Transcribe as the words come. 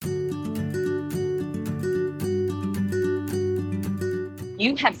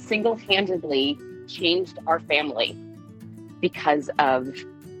You have single-handedly changed our family because of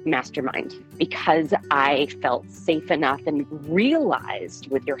Mastermind, because I felt safe enough and realized,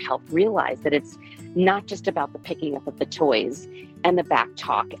 with your help, that it's not just about the picking up of the toys and the back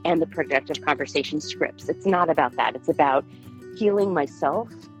talk and the productive conversation scripts. It's not about that. It's about healing myself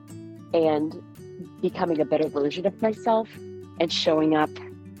and becoming a better version of myself and showing up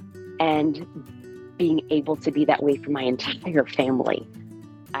and being able to be that way for my entire family.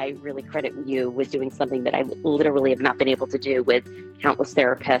 I really credit you with doing something that I literally have not been able to do with countless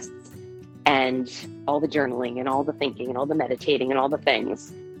therapists and all the journaling and all the thinking and all the meditating and all the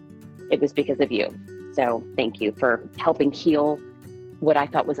things. It was because of you. So thank you for helping heal what I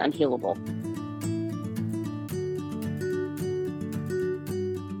thought was unhealable.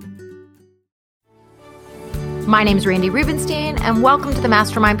 My name is Randy Rubenstein, and welcome to the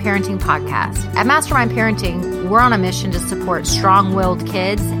Mastermind Parenting Podcast. At Mastermind Parenting, we're on a mission to support strong-willed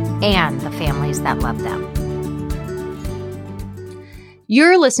kids and the families that love them.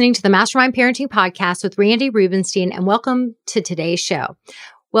 You're listening to the Mastermind Parenting Podcast with Randy Rubenstein, and welcome to today's show.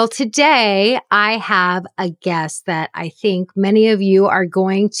 Well, today I have a guest that I think many of you are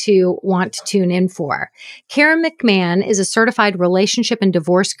going to want to tune in for. Karen McMahon is a certified relationship and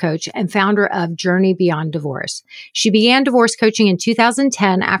divorce coach and founder of Journey Beyond Divorce. She began divorce coaching in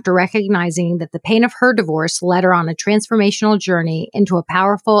 2010 after recognizing that the pain of her divorce led her on a transformational journey into a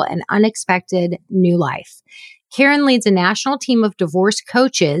powerful and unexpected new life. Karen leads a national team of divorce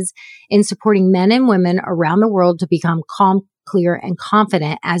coaches in supporting men and women around the world to become calm, clear, and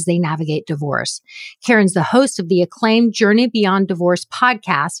confident as they navigate divorce. Karen's the host of the acclaimed Journey Beyond Divorce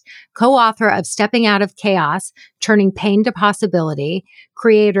podcast, co-author of Stepping Out of Chaos, Turning Pain to Possibility,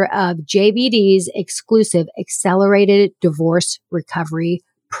 creator of JBD's exclusive Accelerated Divorce Recovery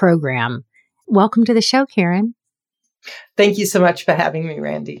Program. Welcome to the show, Karen. Thank you so much for having me,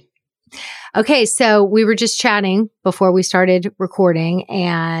 Randy. Okay, so we were just chatting before we started recording,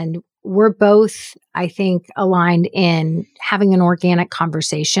 and we're both, I think, aligned in having an organic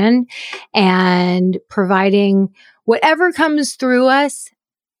conversation and providing whatever comes through us.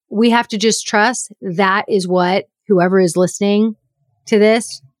 We have to just trust that is what whoever is listening to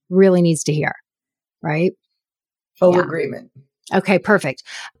this really needs to hear, right? Full agreement. Okay, perfect.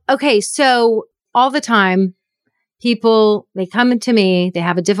 Okay, so all the time, people, they come to me, they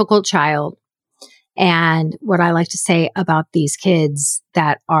have a difficult child. And what I like to say about these kids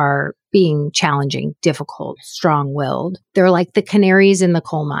that are being challenging, difficult, strong-willed, they're like the canaries in the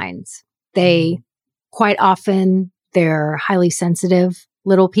coal mines. They quite often, they're highly sensitive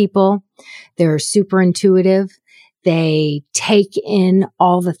little people. They're super intuitive. They take in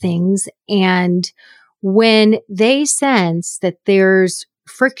all the things. And when they sense that there's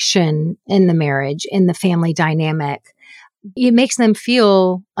friction in the marriage, in the family dynamic, it makes them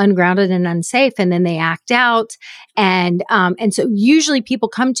feel ungrounded and unsafe, and then they act out. And so usually people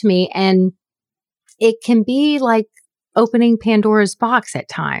come to me, and it can be like opening Pandora's box at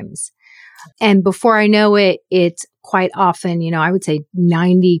times. And before I know it, it's quite often, I would say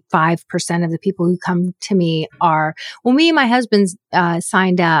 95% of the people who come to me are, well, me and my husband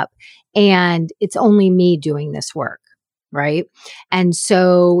signed up, and it's only me doing this work. Right. And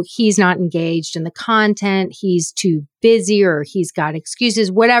so he's not engaged in the content. He's too busy, or he's got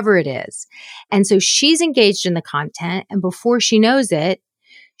excuses, whatever it is. And so she's engaged in the content. And before she knows it,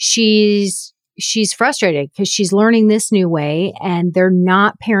 she's frustrated because she's learning this new way, and they're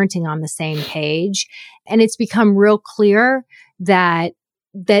not parenting on the same page. And it's become real clear that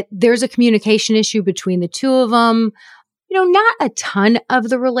there's a communication issue between the two of them. Not a ton of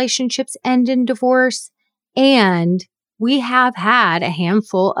the relationships end in divorce. And we have had a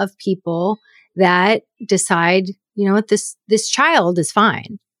handful of people that decide, what, this child is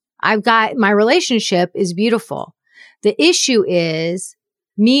fine. My relationship is beautiful. The issue is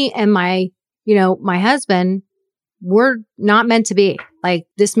me and my husband, we're not meant to be. Like,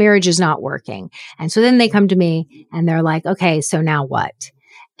 this marriage is not working. And so then they come to me and they're like, okay, so now what?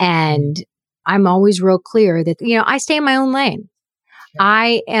 And I'm always real clear that, I stay in my own lane.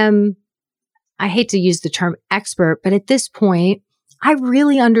 I hate to use the term expert, but at this point, I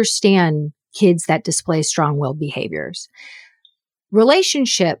really understand kids that display strong-willed behaviors.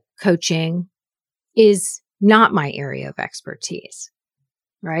 Relationship coaching is not my area of expertise,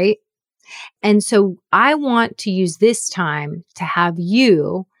 right? And so I want to use this time to have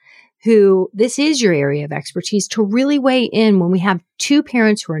you who this is your area of expertise, to really weigh in when we have two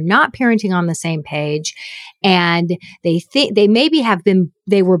parents who are not parenting on the same page, and they maybe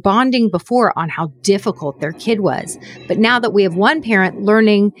they were bonding before on how difficult their kid was. But now that we have one parent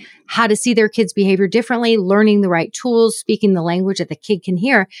learning how to see their kid's behavior differently, learning the right tools, speaking the language that the kid can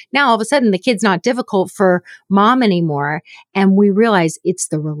hear, now all of a sudden the kid's not difficult for mom anymore. And we realize it's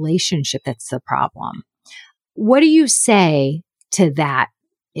the relationship that's the problem. What do you say to that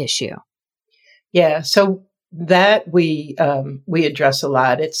issue? Yeah. So that we address a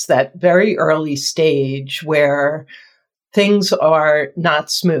lot. It's that very early stage where things are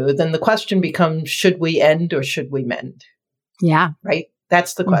not smooth. And the question becomes, should we end or should we mend? Yeah. Right.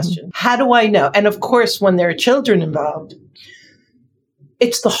 That's the question. How do I know? And of course, when there are children involved,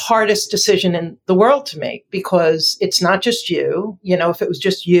 it's the hardest decision in the world to make, because it's not just you. You know, if it was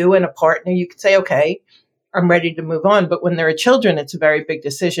just you and a partner, you could say, okay, I'm ready to move on. But when there are children, it's a very big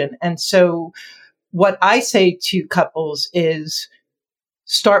decision. And so what I say to couples is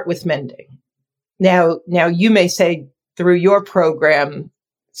start with mending. Now you may say through your program,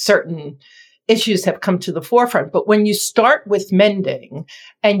 certain issues have come to the forefront, but when you start with mending,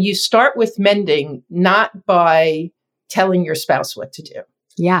 and you start with mending not by telling your spouse what to do.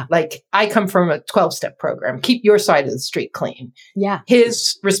 Yeah. Like, I come from a 12-step program. Keep your side of the street clean. Yeah.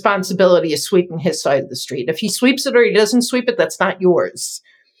 His responsibility is sweeping his side of the street. If he sweeps it or he doesn't sweep it, that's not yours.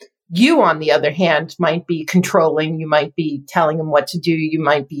 You, on the other hand, might be controlling. You might be telling him what to do. You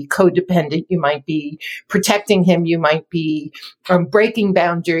might be codependent. You might be protecting him. You might be breaking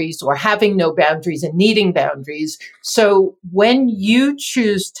boundaries or having no boundaries and needing boundaries. So when you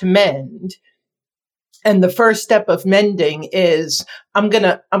choose to mend, and the first step of mending is I'm going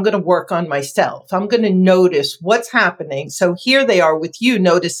to work on myself. I'm going to notice what's happening. So here they are with you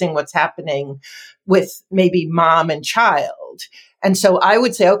noticing what's happening with maybe mom and child. And so I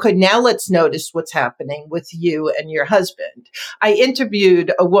would say, okay, now let's notice what's happening with you and your husband. I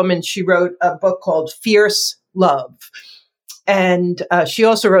interviewed a woman. She wrote a book called Fierce Love. And she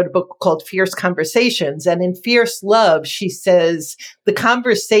also wrote a book called Fierce Conversations. And in Fierce Love, she says, the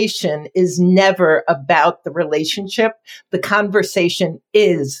conversation is never about the relationship. The conversation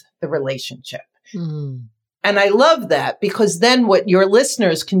is the relationship. Mm. And I love that, because then what your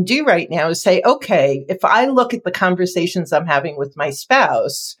listeners can do right now is say, okay, if I look at the conversations I'm having with my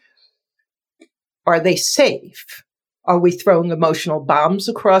spouse, are they safe? Are we throwing emotional bombs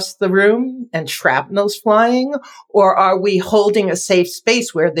across the room and shrapnel's flying? Or are we holding a safe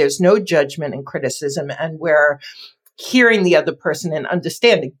space where there's no judgment and criticism, and we're hearing the other person and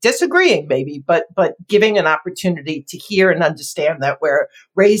understanding, disagreeing maybe, but giving an opportunity to hear and understand that we're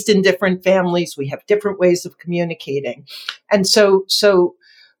raised in different families. We have different ways of communicating. And so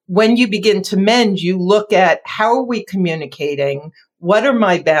when you begin to mend, you look at, how are we communicating? What are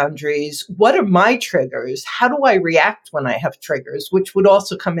my boundaries? What are my triggers? How do I react when I have triggers? Which would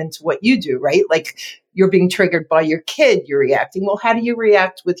also come into what you do, right? Like, you're being triggered by your kid, you're reacting. Well, how do you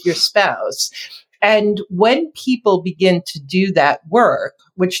react with your spouse? And when people begin to do that work,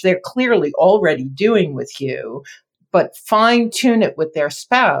 which they're clearly already doing with you, but fine tune it with their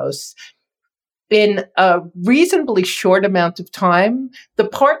spouse, in a reasonably short amount of time, the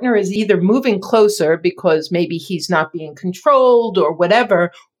partner is either moving closer because maybe he's not being controlled or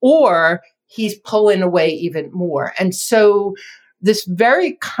whatever, or he's pulling away even more. And so this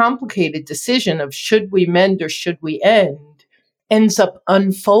very complicated decision of should we mend or should we end ends up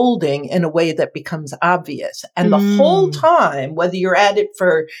unfolding in a way that becomes obvious. And the whole time, whether you're at it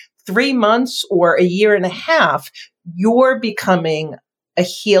for 3 months or a year and a half, you're becoming a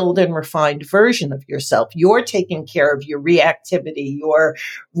healed and refined version of yourself. You're taking care of your reactivity, your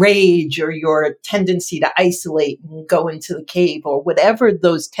rage, or your tendency to isolate and go into the cave, or whatever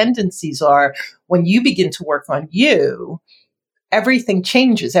those tendencies are. When you begin to work on you, everything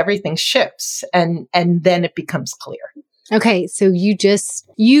changes, everything shifts, and then it becomes clear. Okay, so you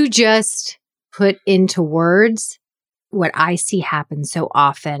just put into words what I see happen so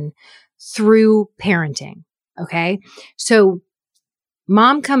often through parenting. Okay, so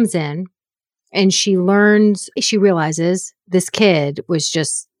mom comes in and she realizes this kid was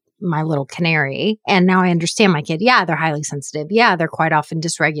just my little canary. And now I understand my kid. Yeah, they're highly sensitive. Yeah, they're quite often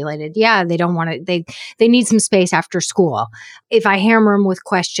dysregulated. Yeah, they don't want to, they need some space after school. If I hammer them with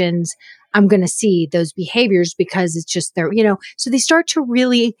questions, I'm going to see those behaviors because it's just their, so they start to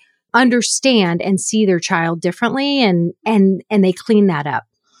really understand and see their child differently, and they clean that up.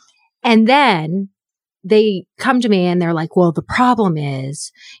 And then they come to me and they're like, well, the problem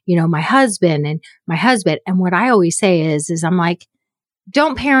is, my husband. And what I always say is I'm like,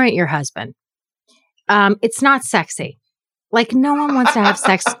 don't parent your husband. It's not sexy. Like no one wants to have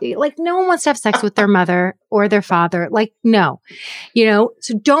sex. Like no one wants to have sex with their mother or their father. Like no,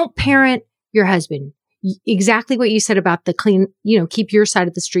 so don't parent your husband. Exactly what you said about the clean, keep your side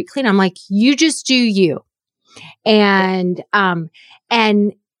of the street clean. I'm like, you just do you. And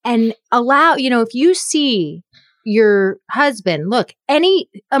allow, if you see your husband, look, any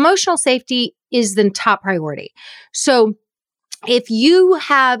emotional safety is the top priority. So if you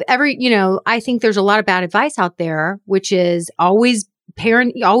have I think there's a lot of bad advice out there, which is always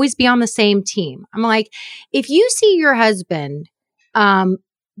be on the same team. I'm like, if you see your husband,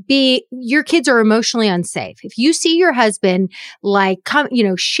 your kids are emotionally unsafe. If you see your husband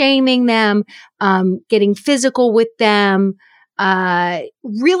shaming them, getting physical with them,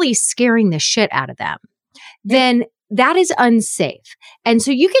 really scaring the shit out of them, then that is unsafe. And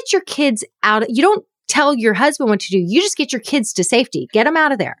so you get your kids out. You don't tell your husband what to do. You just get your kids to safety. Get them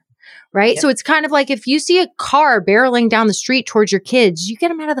out of there. Right. Yep. So it's kind of like if you see a car barreling down the street towards your kids, you get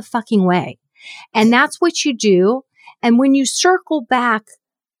them out of the fucking way. And that's what you do. And when you circle back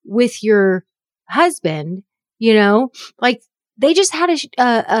with your husband, they just had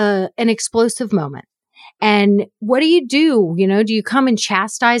an explosive moment. And what do? Do you come and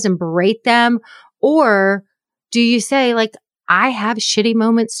chastise and berate them? Or do you say like, I have shitty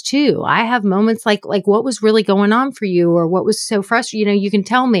moments too. I have moments like what was really going on for you or what was so frustrating, you can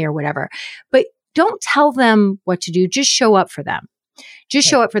tell me or whatever, but don't tell them what to do. Just show up for them.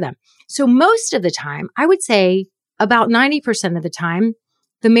 Show up for them. So most of the time, I would say about 90% of the time,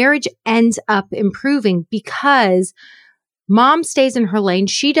 the marriage ends up improving because mom stays in her lane.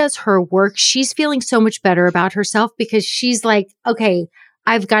 She does her work. She's feeling so much better about herself because she's like, okay,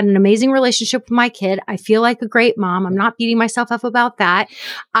 I've got an amazing relationship with my kid. I feel like a great mom. I'm not beating myself up about that.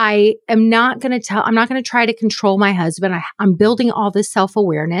 I'm not going to try to control my husband. I'm building all this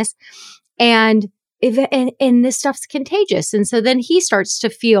self-awareness and this stuff's contagious. And so then he starts to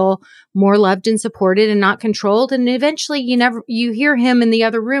feel more loved and supported and not controlled. And eventually you hear him in the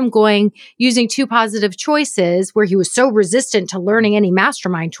other room using 2 positive choices where he was so resistant to learning any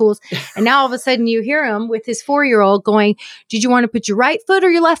mastermind tools. And now all of a sudden you hear him with his 4-year-old going, did you want to put your right foot or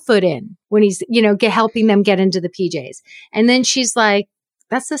your left foot in when he's, helping them get into the PJs. And then she's like,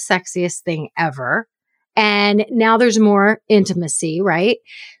 that's the sexiest thing ever. And now there's more intimacy, right?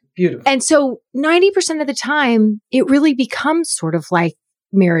 Beautiful. And so 90% of the time, it really becomes sort of like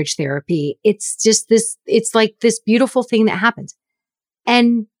marriage therapy. It's just it's like this beautiful thing that happens.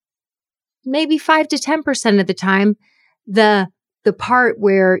 And maybe 5 to 10% of the time, the part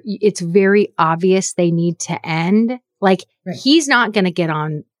where it's very obvious they need to end, like right. He's not going to get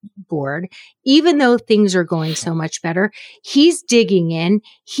on board, even though things are going so much better. He's digging in.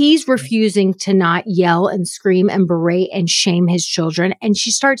 He's refusing to not yell and scream and berate and shame his children. And she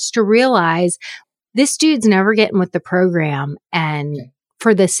starts to realize this dude's never getting with the program. And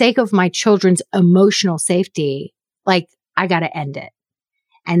for the sake of my children's emotional safety, like I got to end it.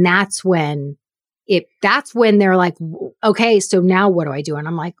 And that's when they're like, okay, so now what do I do? And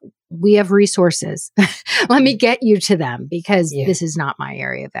I'm like, we have resources. Let me get you to them because this is not my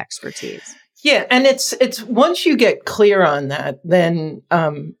area of expertise. Yeah. And it's once you get clear on that, then,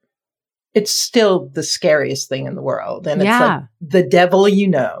 it's still the scariest thing in the world. And it's like the devil,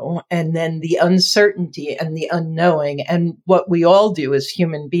 and then the uncertainty and the unknowing. And what we all do as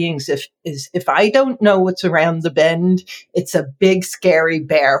human beings, if I don't know what's around the bend, it's a big, scary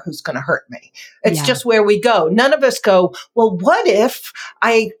bear who's going to hurt me. It's just where we go. None of us go, well, what if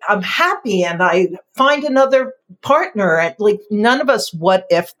I'm happy and I find another partner? Like none of us what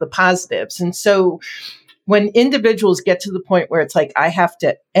if the positives. And so when individuals get to the point where it's like, I have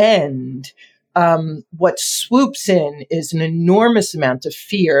to end, what swoops in is an enormous amount of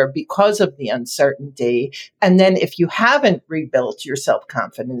fear because of the uncertainty. And then if you haven't rebuilt your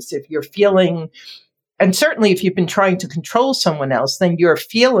self-confidence, if you're feeling, and certainly if you've been trying to control someone else, then you're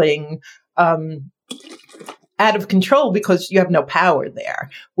feeling out of control because you have no power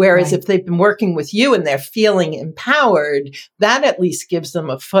there. Whereas if they've been working with you and they're feeling empowered, that at least gives them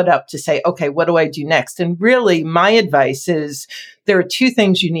a foot up to say, okay, what do I do next? And really my advice is there are 2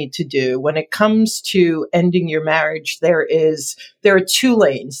 things you need to do. When it comes to ending your marriage, there are 2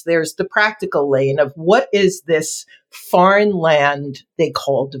 lanes. There's the practical lane of what is this foreign land they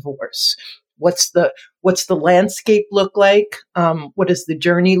call divorce? What's the landscape look like? What does the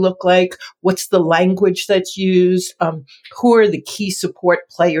journey look like? What's the language that's used? Who are the key support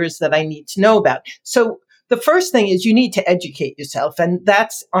players that I need to know about? So the first thing is you need to educate yourself. And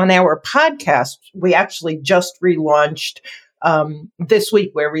that's on our podcast. We actually just relaunched This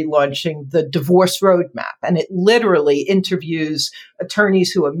week, we're relaunching the divorce roadmap, and it literally interviews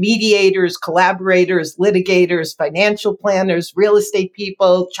attorneys who are mediators, collaborators, litigators, financial planners, real estate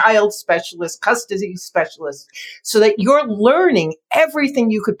people, child specialists, custody specialists, so that you're learning everything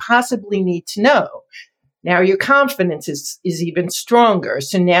you could possibly need to know. Now your confidence is even stronger.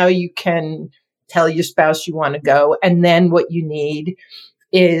 So now you can tell your spouse you want to go. And then what you need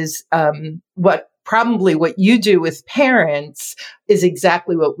is what you do with parents is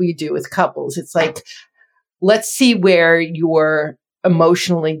exactly what we do with couples. It's like, let's see where you're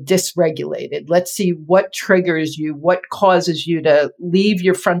emotionally dysregulated. Let's see what triggers you, what causes you to leave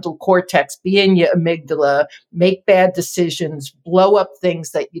your frontal cortex, be in your amygdala, make bad decisions, blow up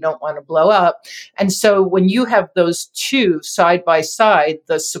things that you don't want to blow up. And so when you have those two side by side,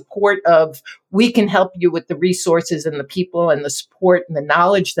 the support of we can help you with the resources and the people and the support and the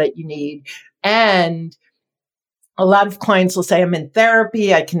knowledge that you need. And a lot of clients will say, I'm in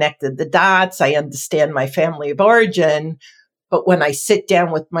therapy, I connected the dots, I understand my family of origin. But when I sit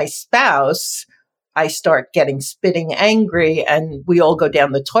down with my spouse, I start getting spitting angry and we all go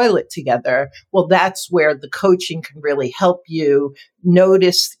down the toilet together. Well, that's where the coaching can really help you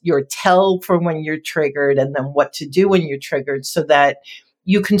notice your tell for when you're triggered and then what to do when you're triggered so that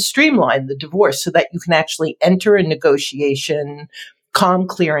you can streamline the divorce so that you can actually enter a negotiation calm,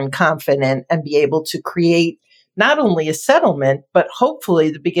 clear, and confident and be able to create not only a settlement, but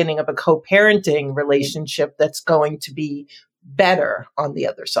hopefully the beginning of a co-parenting relationship that's going to be better on the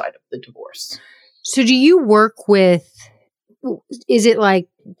other side of the divorce. So do you work with, is it like,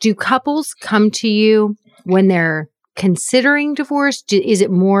 do couples come to you when they're considering divorce? Is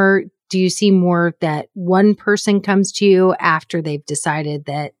it more, do you see more that one person comes to you after they've decided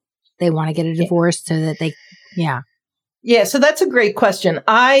that they want to get a divorce so that they, Yeah, so that's a great question.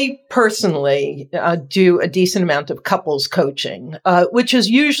 I personally do a decent amount of couples coaching, which is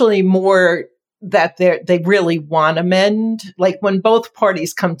usually more that they really want to mend. Like when both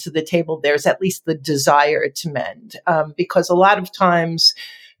parties come to the table, there's at least the desire to mend, because a lot of times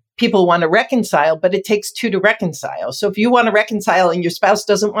people want to reconcile, but it takes two to reconcile. So if you want to reconcile and your spouse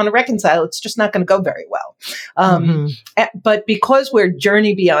doesn't want to reconcile, it's just not going to go very well. But because we're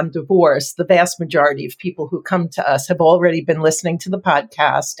Journey Beyond Divorce, the vast majority of people who come to us have already been listening to the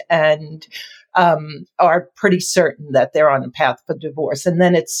podcast and are pretty certain that they're on a path for divorce. And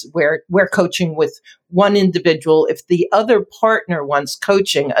then it's where we're coaching with one individual. If the other partner wants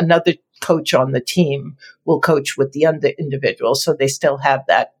coaching, another coach on the team will coach with the other individual. So they still have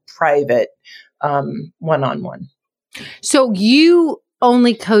that private one-on-one. So you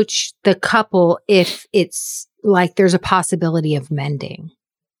only coach the couple if it's like there's a possibility of mending.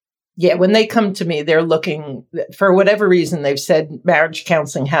 Yeah, when they come to me, they're looking, for whatever reason, they've said marriage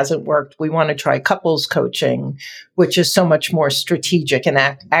counseling hasn't worked. We want to try couples coaching, which is so much more strategic and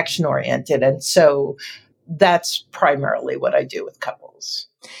action-oriented. And so that's primarily what I do with couples.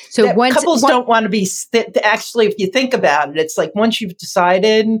 So couples don't want to be, actually, if you think about it, it's like once you've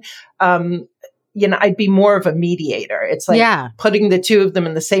decided, I'd be more of a mediator. It's like putting the two of them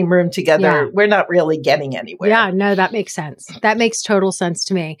in the same room together. Yeah. We're not really getting anywhere. Yeah, no, that makes sense. That makes total sense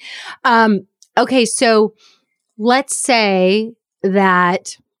to me. Okay, so let's say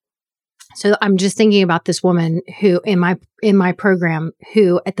that, so I'm just thinking about this woman who in my program,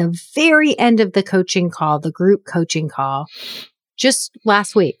 who at the very end of the coaching call, the group coaching call, just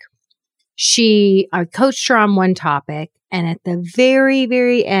last week, I coached her on one topic, and at the very,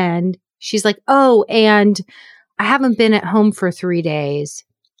 very end, she's like, oh, and I haven't been at home for 3 days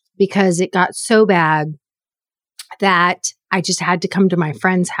because it got so bad that I just had to come to my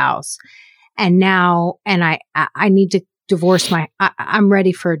friend's house. And now, I need to divorce I'm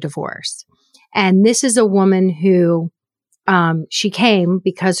ready for a divorce. And this is a woman who, she came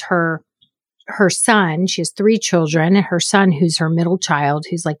because her son, she has 3 children, and her son, who's her middle child,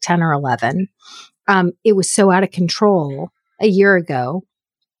 who's like 10 or 11, it was so out of control a year ago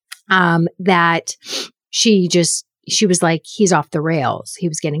that she was like, he's off the rails. He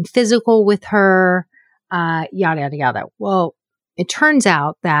was getting physical with her, yada, yada, yada. Well, it turns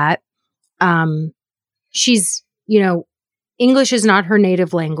out that she's, English is not her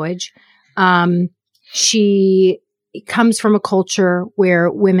native language. She comes from a culture where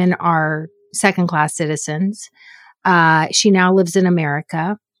women are second-class citizens. She now lives in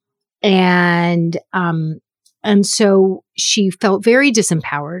America. And so she felt very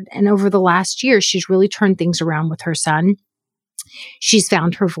disempowered. And over the last year, she's really turned things around with her son. She's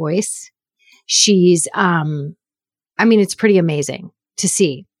found her voice. She's, it's pretty amazing to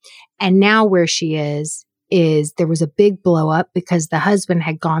see. And now where she is there was a big blow up because the husband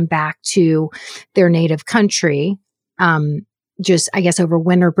had gone back to their native country, just, I guess, over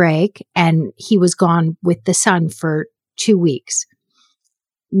winter break, and he was gone with the son for 2 weeks.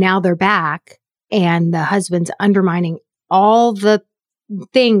 Now they're back, and the husband's undermining all the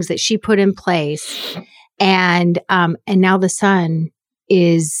things that she put in place. And now the son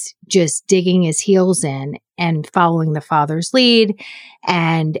is just digging his heels in and following the father's lead.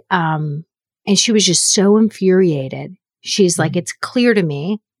 And she was just so infuriated. She's like, it's clear to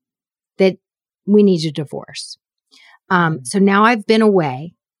me that we need a divorce. So now I've been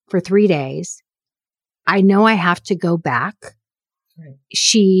away for 3 days. I know I have to go back. Right.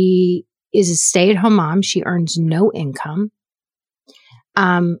 She is a stay-at-home mom. She earns no income.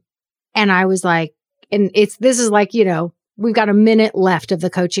 And I was like, and this is like, we've got a minute left of the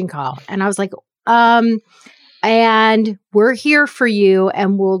coaching call. And I was like, and we're here for you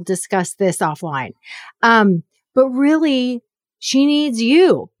and we'll discuss this offline. But really, she needs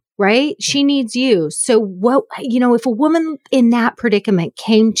you, right? Yeah. She needs you. So if a woman in that predicament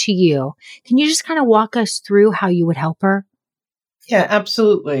came to you, can you just kind of walk us through how you would help her? Yeah,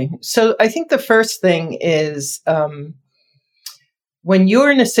 absolutely. So I think the first thing is, when you're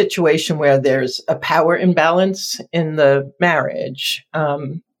in a situation where there's a power imbalance in the marriage,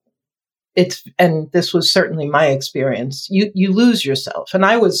 and this was certainly my experience, you lose yourself. And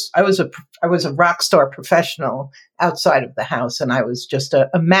I was a rock star professional outside of the house, and I was just a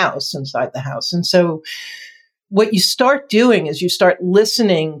mouse inside the house. And so what you start doing is you start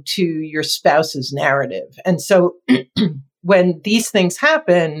listening to your spouse's narrative. And so when these things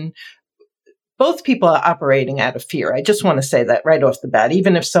happen, both people are operating out of fear. I just want to say that right off the bat,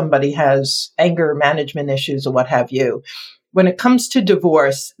 even if somebody has anger management issues or what have you. When it comes to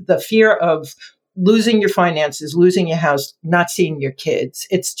divorce, the fear of losing your finances, losing your house, not seeing your kids,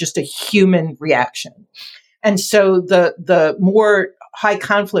 it's just a human reaction. And so the more high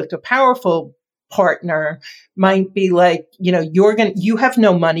conflict or powerful partner might be like, you have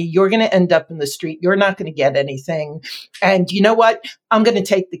no money. You're going to end up in the street. You're not going to get anything. And you know what? I'm going to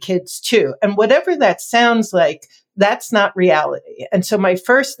take the kids too. And whatever that sounds like, that's not reality. And so my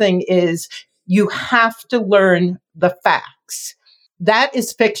first thing is you have to learn the facts. That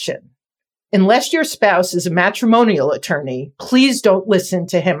is fiction. Unless your spouse is a matrimonial attorney, please don't listen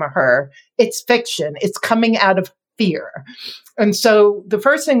to him or her. It's fiction. It's coming out of fear. And so the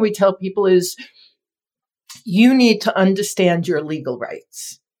first thing we tell people is you need to understand your legal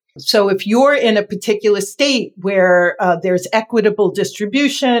rights. So if you're in a particular state where there's equitable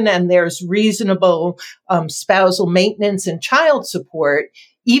distribution and there's reasonable spousal maintenance and child support,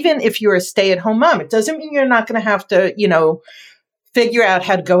 even if you're a stay-at-home mom, it doesn't mean you're not going to have to, figure out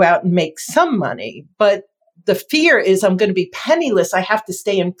how to go out and make some money. But the fear is I'm going to be penniless. I have to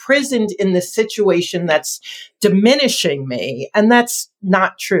stay imprisoned in this situation that's diminishing me. And that's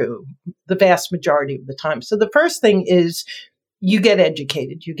not true the vast majority of the time. So the first thing is you get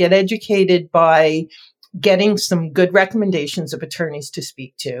educated. You get educated by getting some good recommendations of attorneys to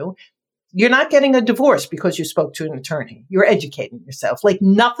speak to. You're not getting a divorce because you spoke to an attorney. You're educating yourself. Like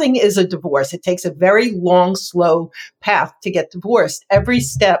nothing is a divorce. It takes a very long, slow path to get divorced. Every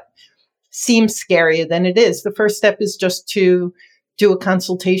step seems scarier than it is. The first step is just to do a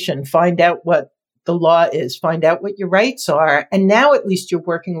consultation, find out what the law is, find out what your rights are. And now at least you're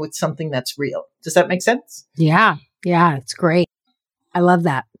working with something that's real. Does that make sense? Yeah. Yeah. It's great. I love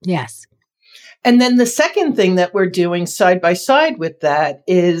that. Yes. And then the second thing that we're doing side by side with that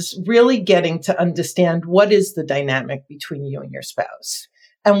is really getting to understand what is the dynamic between you and your spouse.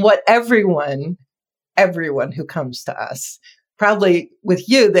 And what everyone who comes to us, probably with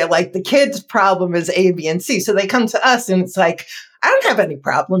you, they're like, the kid's problem is A, B, and C. So they come to us and it's like, I don't have any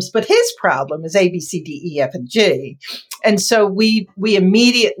problems, but his problem is A, B, C, D, E, F, and G. And so we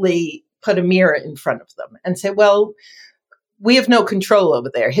immediately put a mirror in front of them and say, well, we have no control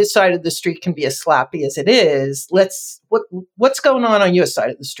over there. His side of the street can be as sloppy as it is. What's going on your side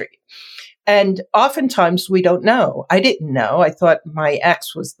of the street? And oftentimes we don't know. I didn't know. I thought my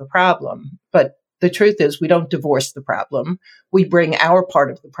ex was the problem. But the truth is we don't divorce the problem. We bring our part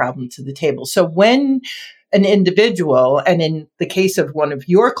of the problem to the table. So when an individual, and in the case of one of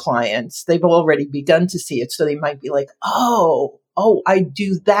your clients, they've already begun to see it. So they might be like, oh, I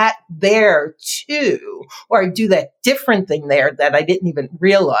do that there too, or I do that different thing there that I didn't even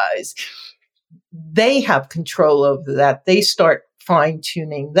realize. They have control over that. They start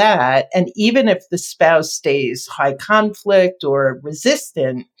fine-tuning that. And even if the spouse stays high conflict or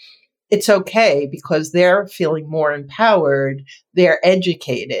resistant, it's okay because they're feeling more empowered, they're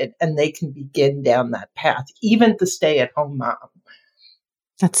educated, and they can begin down that path, even the stay-at-home mom.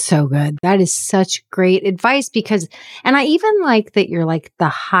 That's so good. That is such great advice and I even like that you're like the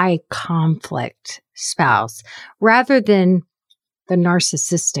high conflict spouse rather than the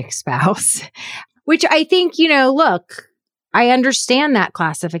narcissistic spouse, which I think, look, I understand that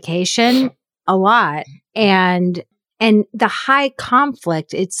classification a lot. And the high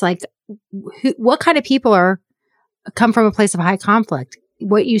conflict, it's like, what kind of people come from a place of high conflict?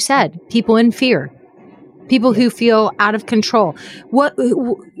 What you said, people in fear, people who feel out of control. What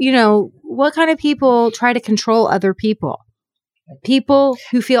kind of people try to control other people? People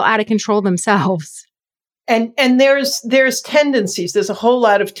who feel out of control themselves. And there's tendencies. There's a whole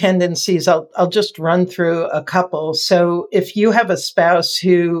lot of tendencies. I'll just run through a couple. So if you have a spouse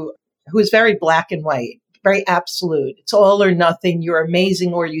who is very black and white, very absolute, it's all or nothing. You're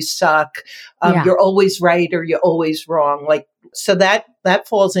amazing or you suck. You're always right or you're always wrong. So that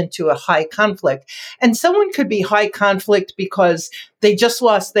falls into a high conflict. And someone could be high conflict because they just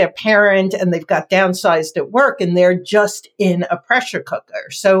lost their parent and they've got downsized at work and they're just in a pressure cooker.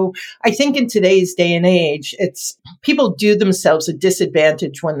 So I think in today's day and age, people do themselves a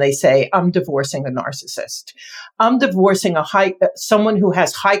disadvantage when they say, I'm divorcing a narcissist. I'm divorcing someone who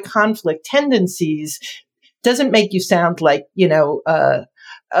has high conflict tendencies. Doesn't make you sound like,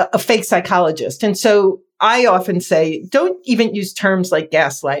 a fake psychologist. And so I often say, don't even use terms like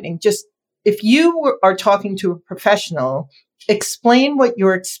gaslighting. Just if you are talking to a professional, explain what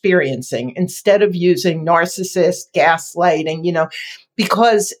you're experiencing instead of using narcissist, gaslighting,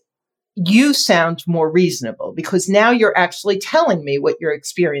 because you sound more reasonable because now you're actually telling me what you're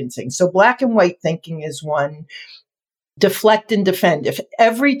experiencing. So black and white thinking is one. Deflect and defend. If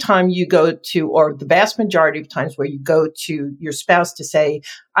every time you go to, or the vast majority of times where you go to your spouse to say,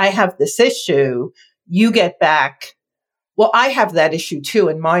 I have this issue, you get back, well, I have that issue too,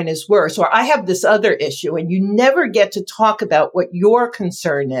 and mine is worse, or I have this other issue, and you never get to talk about what your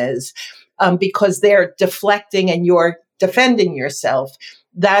concern is because they're deflecting and you're defending yourself.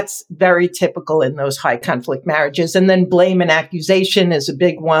 That's very typical in those high conflict marriages. And then blame and accusation is a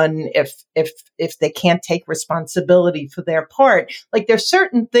big one. If they can't take responsibility for their part, like there's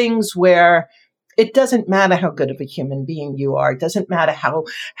certain things where it doesn't matter how good of a human being you are. It doesn't matter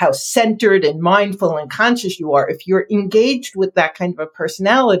how centered and mindful and conscious you are. If you're engaged with that kind of a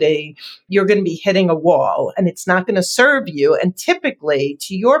personality, you're going to be hitting a wall and it's not going to serve you. And typically,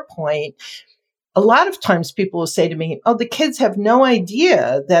 to your point, a lot of times people will say to me, oh, the kids have no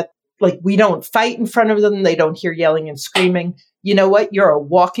idea that we don't fight in front of them. They don't hear yelling and screaming. You know what? You're a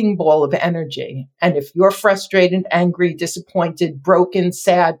walking ball of energy. And if you're frustrated, angry, disappointed, broken,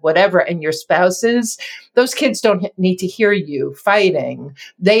 sad, whatever, and your spouse is, those kids don't need to hear you fighting.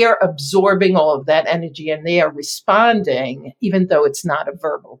 They are absorbing all of that energy and they are responding, even though it's not a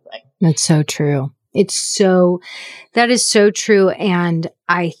verbal thing. That's so true. That is so true. And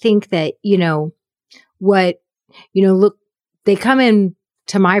I think that, look, they come in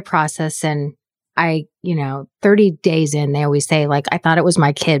to my process and 30 days in, they always say I thought it was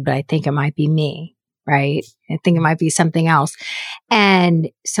my kid, but I think it might be me, right? I think it might be something else. And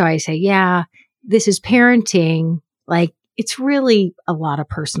so I say, yeah, this is parenting. It's really a lot of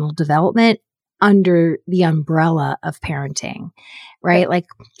personal development under the umbrella of parenting, right? Like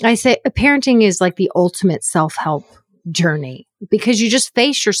I say, parenting is like the ultimate self-help journey because you just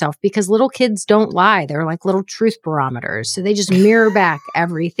face yourself because little kids don't lie. They're like little truth barometers. So they just mirror back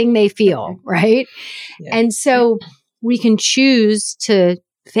everything they feel, right? Yeah. And so we can choose to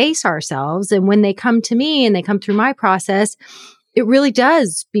face ourselves. And when they come to me and they come through my process, it really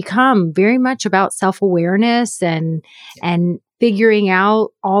does become very much about self-awareness and figuring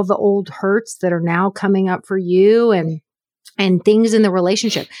out all the old hurts that are now coming up for you and things in the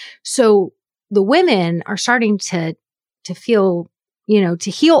relationship. So the women are starting to feel,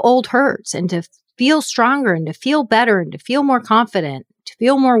 to heal old hurts and to feel stronger and to feel better and to feel more confident, to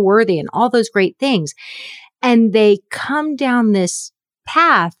feel more worthy and all those great things. And they come down this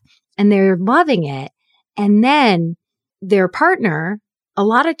path and they're loving it. And then their partner, a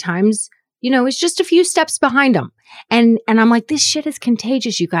lot of times, is just a few steps behind them. And I'm like, this shit is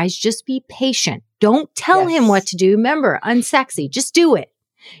contagious, you guys. Just be patient. Don't tell him what to do. Remember, unsexy. Just do it.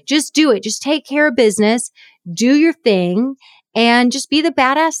 Just do it. Just take care of business. Do your thing. And just be the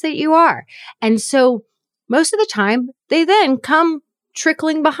badass that you are. And so most of the time, they then come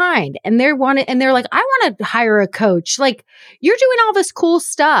trickling behind and they're like, I want to hire a coach. Like, you're doing all this cool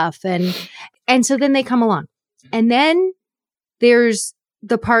stuff. And so then they come along. And then there's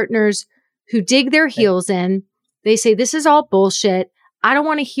the partners who dig their heels in. They say, this is all bullshit. I don't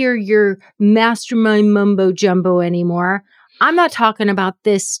want to hear your mastermind mumbo jumbo anymore. I'm not talking about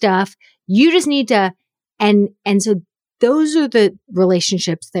this stuff. You just need to. And so those are the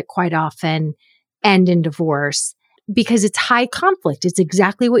relationships that quite often end in divorce. because it's high conflict. It's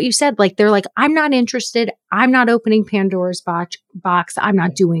exactly what you said. Like, they're like, I'm not interested. I'm not opening Pandora's box. I'm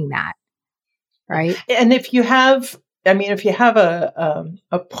not doing that. Right. And if you have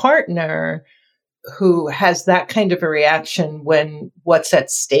a partner who has that kind of a reaction when what's at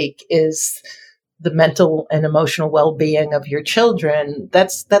stake is the mental and emotional well-being of your children,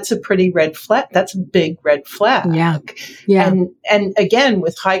 that's a pretty red flag. That's a big red flag. Yeah. Yeah. And again,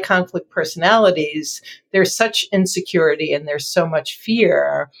 with high conflict personalities, there's such insecurity and there's so much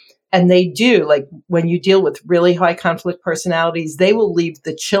fear. And they do, like, when you deal with really high conflict personalities, they will leave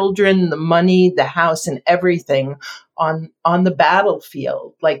the children, the money, the house, and everything on the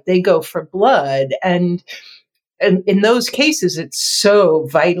battlefield. Like, they go for blood. And in those cases, it's so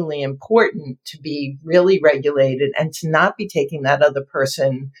vitally important to be really regulated and to not be taking that other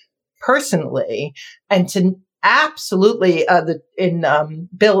person personally, and to absolutely,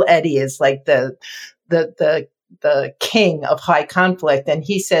 Bill Eddy is like the king of high conflict. And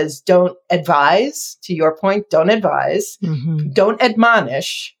he says, don't advise, to your point, don't advise, don't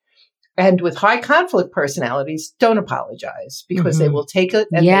admonish. And with high conflict personalities, don't apologize, because they will take it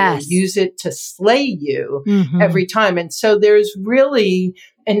and they will use it to slay you every time. And so there's really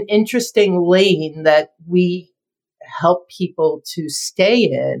an interesting lane that we help people to stay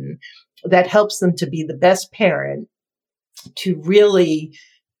in, that helps them to be the best parent, to really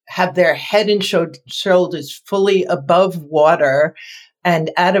have their head and shoulders fully above water and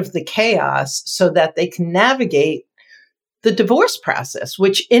out of the chaos, so that they can navigate the divorce process,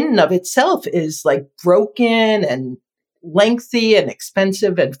 which in and of itself is like broken and lengthy and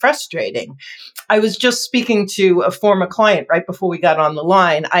expensive and frustrating. I was just speaking to a former client right before we got on the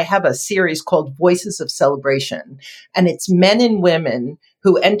line. I have a series called Voices of Celebration, and it's men and women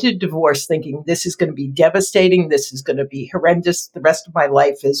who entered divorce thinking this is going to be devastating, this is going to be horrendous, the rest of my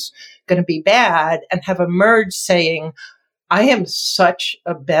life is going to be bad, and have emerged saying, I am such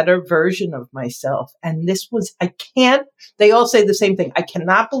a better version of myself. And they all say the same thing. I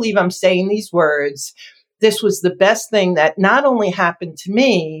cannot believe I'm saying these words. This was the best thing that not only happened to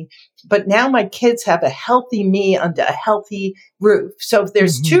me, but now my kids have a healthy me under a healthy roof. So if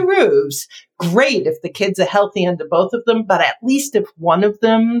there's two roofs, great if the kids are healthy under both of them, but at least if one of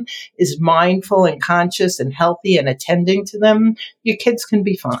them is mindful and conscious and healthy and attending to them, your kids can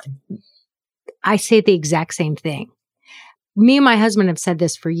be fine. I say the exact same thing. Me and my husband have said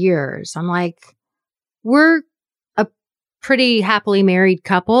this for years. I'm like, we're a pretty happily married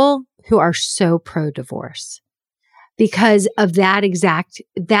couple who are so pro-divorce because of that exact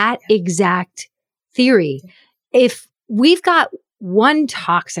theory. If we've got one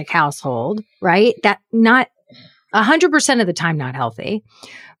toxic household, right, that not 100% of the time not healthy,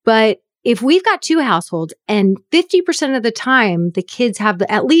 but if we've got two households and 50% of the time, the kids have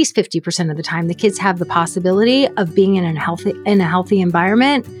at least 50% of the time, the kids have the possibility of being in a healthy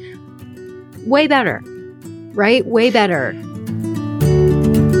environment, way better, right? Way better.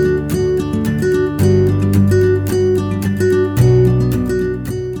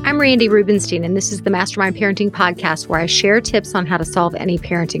 I'm Randy Rubenstein, and this is the Mastermind Parenting Podcast, where I share tips on how to solve any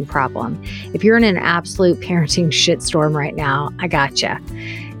parenting problem. If you're in an absolute parenting shitstorm right now, I gotcha.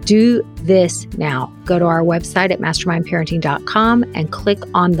 Do this now. Go to our website at mastermindparenting.com and click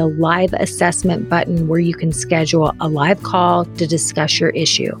on the live assessment button where you can schedule a live call to discuss your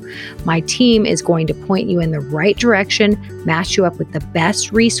issue. My team is going to point you in the right direction, match you up with the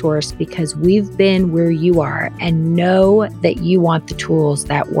best resource, because we've been where you are and know that you want the tools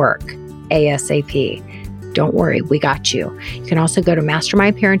that work ASAP. Don't worry, we got you. You can also go to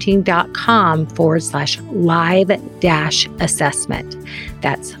mastermindparenting.com/live-assessment.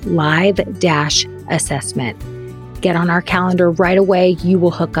 That's live-assessment. Get on our calendar right away. You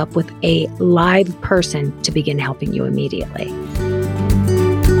will hook up with a live person to begin helping you immediately.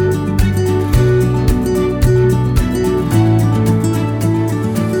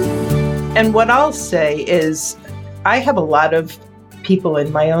 And what I'll say is, I have a lot of people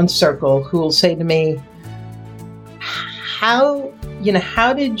in my own circle who will say to me, how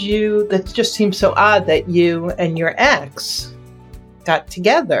did you, that just seems so odd that you and your ex got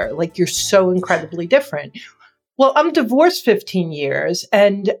together? Like, you're so incredibly different. Well, I'm divorced 15 years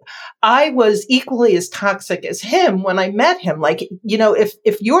and I was equally as toxic as him when I met him. Like,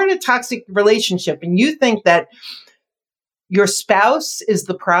 if you're in a toxic relationship and you think that your spouse is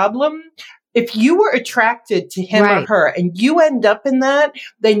the problem, if you were attracted to him or her and you end up in that,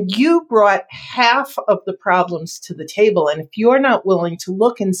 then you brought half of the problems to the table. And if you're not willing to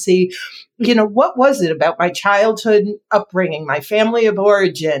look and see, what was it about my childhood upbringing, my family of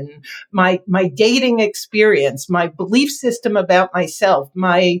origin, my dating experience, my belief system about myself,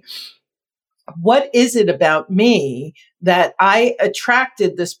 my what is it about me that I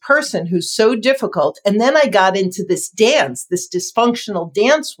attracted this person who's so difficult? And then I got into this dance, this dysfunctional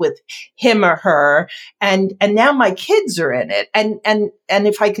dance with him or her. And now my kids are in it. And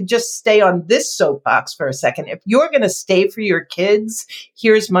if I could just stay on this soapbox for a second, if you're going to stay for your kids,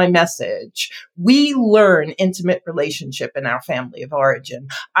 here's my message. We learn intimate relationship in our family of origin.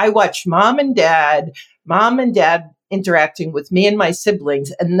 I watched mom and dad interacting with me and my siblings.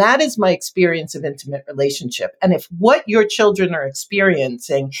 And that is my experience of intimate relationship. And if what your children are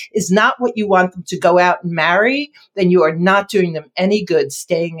experiencing is not what you want them to go out and marry, then you are not doing them any good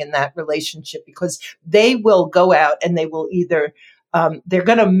staying in that relationship, because they will go out and they will either they're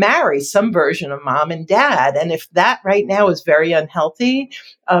going to marry some version of mom and dad. And if that right now is very unhealthy,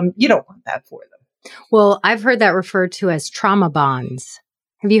 you don't want that for them. Well, I've heard that referred to as trauma bonds.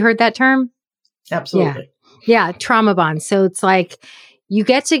 Have you heard that term? Absolutely. Yeah, trauma bonds. So it's like you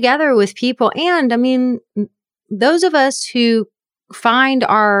get together with people. And I mean, those of us who find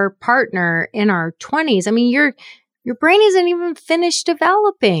our partner in our 20s, I mean, your brain isn't even finished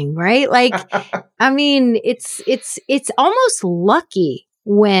developing, right? Like, I mean, it's almost lucky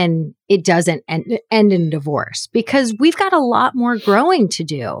when it doesn't end in divorce, because we've got a lot more growing to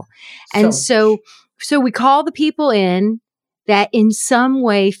do. And so we call the people in that in some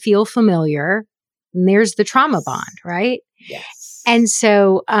way feel familiar. And there's the trauma bond, right? Yes. And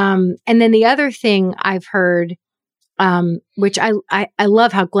so, and then the other thing I've heard, which I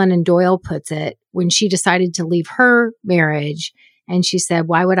love how Glennon Doyle puts it, when she decided to leave her marriage, and she said,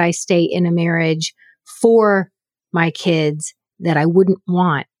 why would I stay in a marriage for my kids that I wouldn't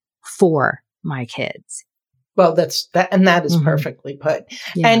want for my kids? Well, that is perfectly put.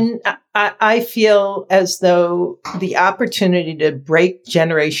 Yeah. And I feel as though the opportunity to break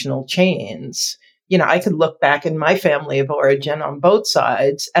generational chains, I could look back in my family of origin on both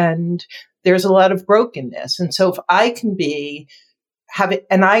sides, and there's a lot of brokenness. And so if I can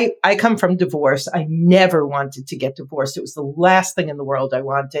and I come from divorce. I never wanted to get divorced. It was the last thing in the world I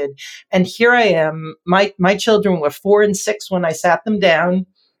wanted. And here I am. My children were 4 and 6 when I sat them down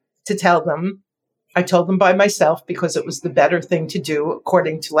to tell them. I told them by myself because it was the better thing to do,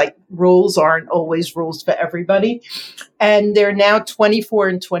 according to rules aren't always rules for everybody. And they're now 24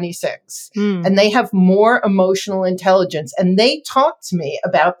 and 26 and they have more emotional intelligence, and they talk to me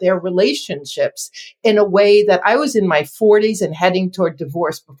about their relationships in a way that I was in my 40s and heading toward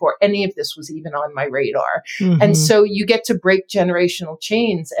divorce before any of this was even on my radar. Mm-hmm. And so you get to break generational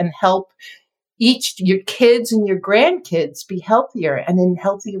chains and help your kids and your grandkids be healthier and in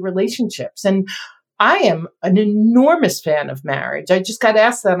healthy relationships. And I am an enormous fan of marriage. I just got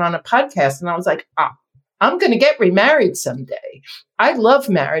asked that on a podcast, and I was like, I'm going to get remarried someday. I love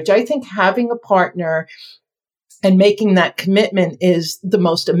marriage. I think having a partner and making that commitment is the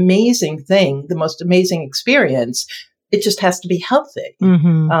most amazing thing, the most amazing experience. It just has to be healthy.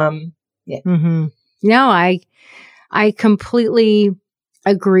 Mm-hmm. Yeah. Mm-hmm. No, I completely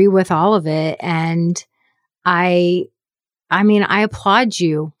agree with all of it. And I mean, I applaud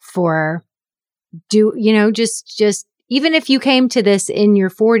you for just even if you came to this in your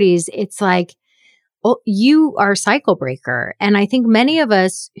 40s, it's like, oh, you are a cycle breaker. And I think many of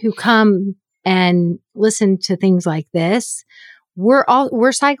us who come and listen to things like this, we're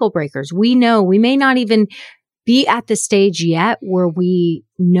cycle breakers. We know we may not even be at the stage yet where we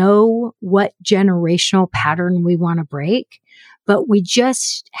know what generational pattern we want to break, but we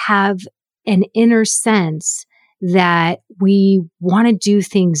just have an inner sense that we want to do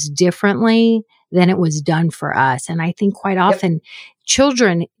things differently than it was done for us. And I think quite often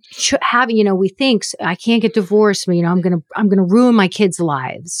children have, we think I can't get divorced, but, I'm going to ruin my kids'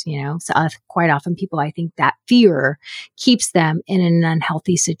 lives, So quite often people, I think that fear keeps them in an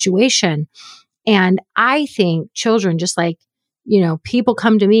unhealthy situation. And I think children, just like, people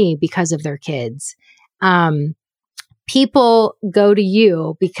come to me because of their kids. People go to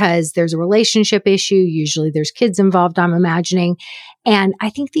you because there's a relationship issue. Usually there's kids involved, I'm imagining. And I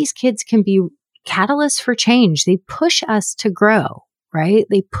think these kids can be catalysts for change. They push us to grow, right?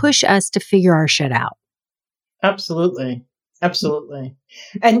 They push us to figure our shit out. Absolutely. Absolutely.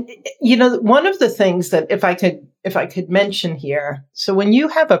 And, one of the things that if I could mention here, so when you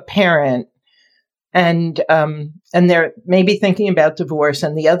have a parent and they're maybe thinking about divorce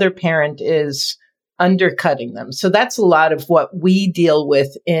and the other parent is undercutting them. So that's a lot of what we deal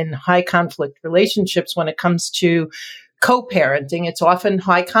with in high conflict relationships when it comes to co-parenting. It's often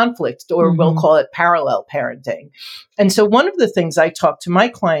high conflict, or we'll call it parallel parenting. And so one of the things I talk to my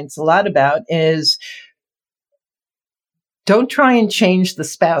clients a lot about is don't try and change the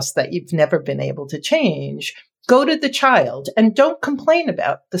spouse that you've never been able to change. go to the child and don't complain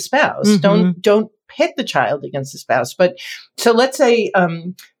about the spouse. Don't pit the child against the spouse. But so let's say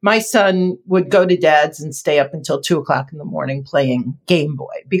my son would go to dad's and stay up until 2:00 in the morning playing Game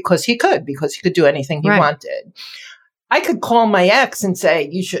Boy because he could do anything he wanted. I could call my ex and say,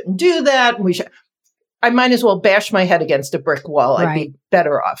 you shouldn't do that. I might as well bash my head against a brick wall. I'd be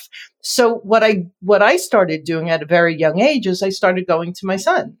better off. So what I started doing at a very young age is I started going to my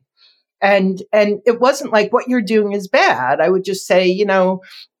son. And it wasn't like what you're doing is bad. I would just say,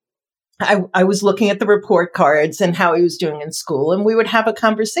 I was looking at the report cards and how he was doing in school, and we would have a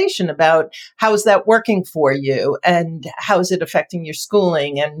conversation about how is that working for you and how is it affecting your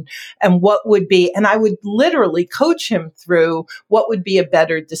schooling and what would be, and I would literally coach him through what would be a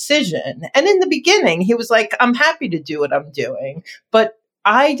better decision. And in the beginning, he was like, I'm happy to do what I'm doing. But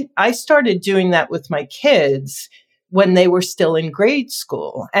I started doing that with my kids when they were still in grade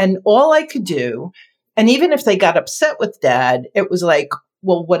school. And all I could do, and even if they got upset with dad, it was like,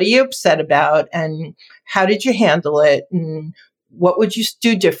 well, what are you upset about? And how did you handle it? And what would you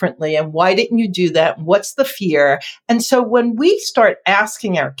do differently? And why didn't you do that? And what's the fear? And so when we start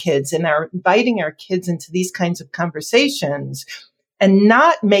asking our kids and inviting our kids into these kinds of conversations and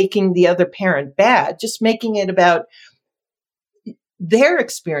not making the other parent bad, just making it about their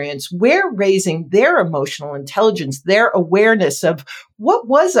experience, we're raising their emotional intelligence, their awareness of what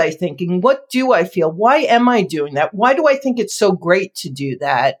was I thinking? What do I feel? Why am I doing that? Why do I think it's so great to do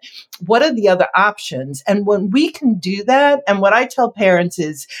that? What are the other options? And when we can do that, and what I tell parents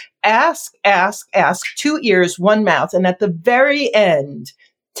is ask, 2 ears, 1 mouth, and at the very end,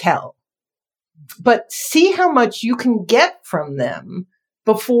 tell. But see how much you can get from them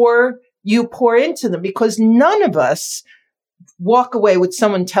before you pour into them, because none of us walk away with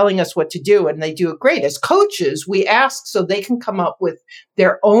someone telling us what to do and they do it great. As coaches, we ask so they can come up with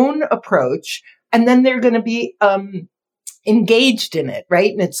their own approach, and then they're going to be engaged in it,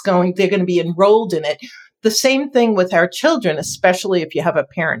 right? And they're going to be enrolled in it. The same thing with our children, especially if you have a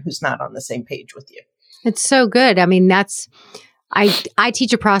parent who's not on the same page with you. It's so good. I mean, I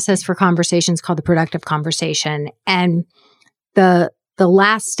teach a process for conversations called the productive conversation. And the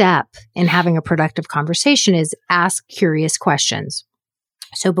last step in having a productive conversation is ask curious questions.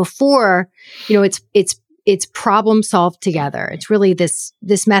 So before, it's problem solved together. It's really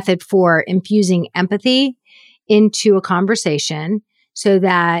this method for infusing empathy into a conversation so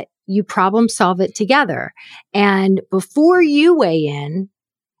that you problem solve it together. And before you weigh in,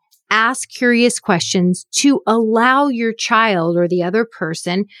 ask curious questions to allow your child or the other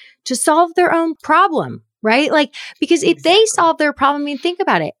person to solve their own problem. Right? Because if they solve their problem, I mean, think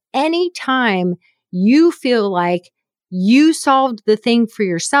about it. Anytime you feel like you solved the thing for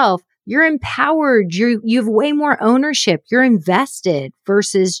yourself, you're empowered. You have way more ownership. You're invested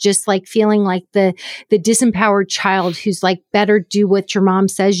versus just feeling like the disempowered child who's better do what your mom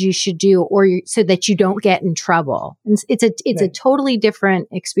says you should do so that you don't get in trouble. And it's a totally different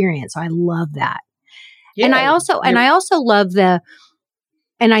experience. So I love that. Yeah, and I also love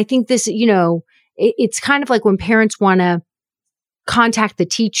and I think this, it's kind of like when parents want to contact the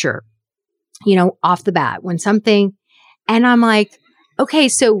teacher, off the bat and I'm like, okay,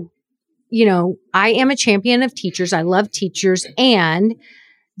 so, I am a champion of teachers. I love teachers. And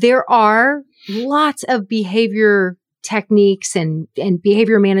there are lots of behavior techniques and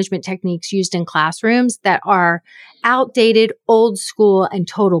behavior management techniques used in classrooms that are outdated, old school, and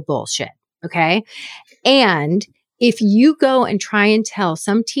total bullshit. Okay. And if you go and try and tell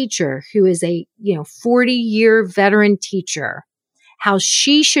some teacher who is a 40-year veteran teacher how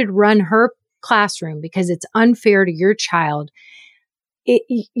she should run her classroom because it's unfair to your child,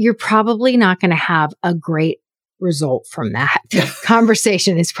 you're probably not going to have a great result from that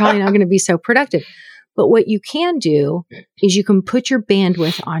conversation. It's probably not going to be so productive. But what you can do is you can put your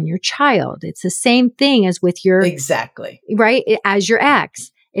bandwidth on your child. It's the same thing as with your right as your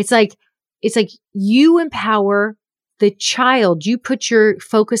ex. It's like you empower the child, you put your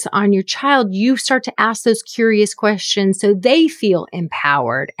focus on your child, you start to ask those curious questions so they feel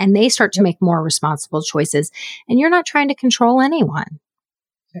empowered and they start to make more responsible choices. And you're not trying to control anyone.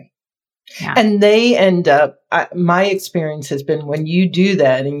 Okay. Yeah. And they end up, my experience has been when you do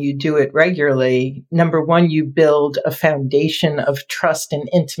that and you do it regularly, number one, you build a foundation of trust and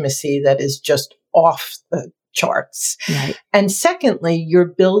intimacy that is just off the charts. Right. And secondly, you're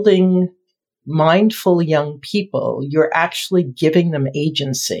building mindful young people. You're actually giving them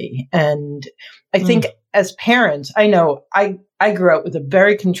agency. And I think as parents, I know I grew up with a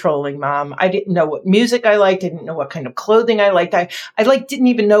very controlling mom. I didn't know what music I liked. I didn't know what kind of clothing I liked. I didn't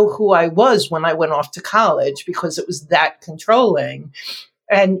even know who I was when I went off to college because it was that controlling.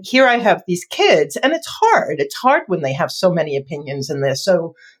 And here I have these kids, and it's hard. It's hard when they have so many opinions and they're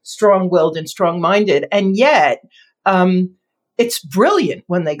so strong-willed and strong-minded. And yet, it's brilliant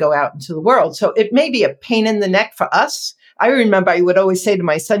when they go out into the world. So it may be a pain in the neck for us. I remember I would always say to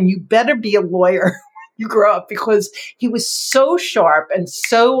my son, you better be a lawyer when you grow up, because he was so sharp and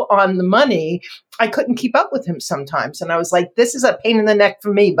so on the money. I couldn't keep up with him sometimes. And I was like, this is a pain in the neck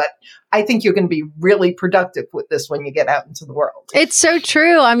for me, but I think you're going to be really productive with this when you get out into the world. It's so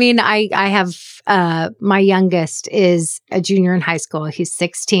true. I mean, I have, my youngest is a junior in high school. He's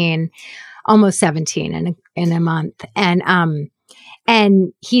 16, almost 17 in a month.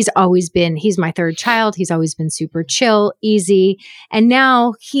 And he's my third child. He's always been super chill, easy. And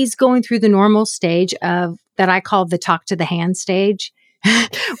now he's going through the normal stage of that I call the talk to the hand stage,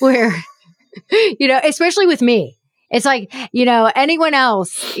 where, especially with me, it's like, anyone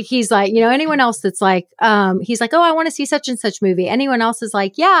else, he's like, anyone else that's like, he's like, oh, I want to see such and such movie. Anyone else is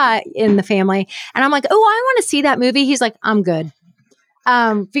like, yeah, in the family. And I'm like, oh, I want to see that movie. He's like, I'm good.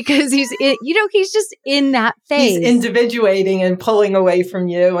 Because he's just in that phase. He's individuating and pulling away from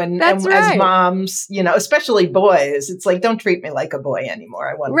you. And right. As moms, especially boys, it's like, don't treat me like a boy anymore.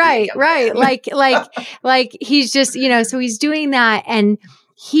 I want to right. be a young man. like he's just, so he's doing that. And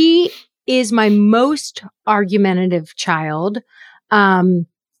he is my most argumentative child. And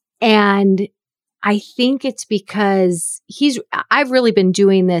I think it's because I've really been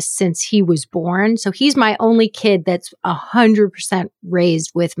doing this since he was born. So he's my only kid that's 100%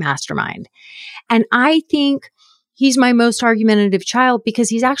 raised with Mastermind. And I think he's my most argumentative child because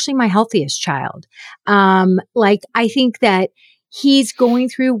he's actually my healthiest child. I think that he's going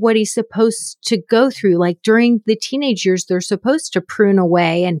through what he's supposed to go through. Like during the teenage years, they're supposed to prune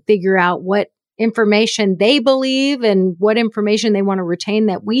away and figure out what information they believe and what information they want to retain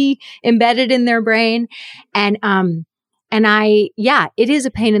that we embedded in their brain. And it is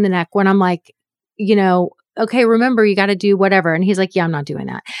a pain in the neck when I'm like, okay, remember you got to do whatever. And he's like, yeah, I'm not doing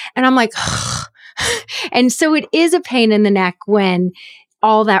that. And I'm like, and so it is a pain in the neck when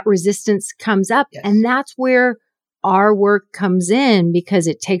all that resistance comes up. Yes. And that's where our work comes in, because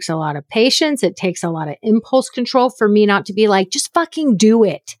it takes a lot of patience. It takes a lot of impulse control for me not to be like, just fucking do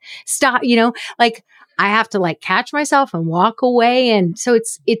it. Stop, I have to catch myself and walk away. And so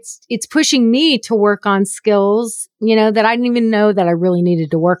it's pushing me to work on skills, that I didn't even know that I really needed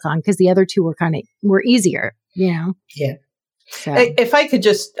to work on, because the other two were easier, Yeah. So. If I could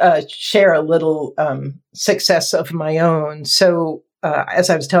just share a little success of my own. So as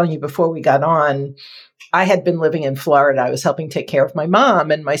I was telling you before we got on, I had been living in Florida. I was helping take care of my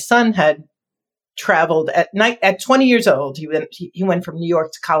mom, and my son had traveled at 20 years old. He went from New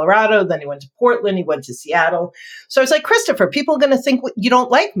York to Colorado, then he went to Portland, he went to Seattle. So I was like, Christopher, people are going to think you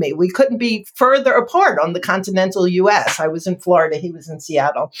don't like me. We couldn't be further apart on the continental US. I was in Florida, he was in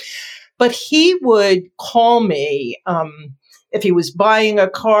Seattle. But he would call me if he was buying a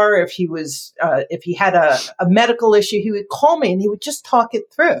car, if he had a medical issue, he would call me and he would just talk it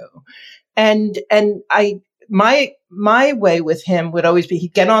through. And my way with him would always be,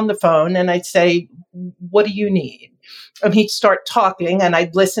 he'd get on the phone and I'd say, what do you need? And he'd start talking and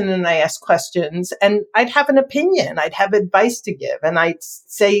I'd listen and I ask questions and I'd have an opinion. I'd have advice to give. And I'd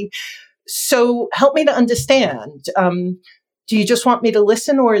say, so help me to understand. Do you just want me to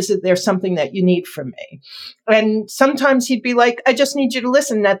listen, or is there something that you need from me? And sometimes he'd be like, I just need you to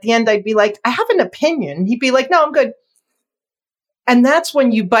listen. And at the end, I'd be like, I have an opinion. He'd be like, no, I'm good. And that's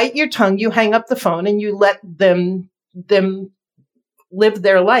when you bite your tongue, you hang up the phone and you let them live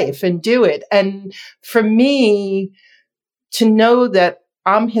their life and do it. And for me to know that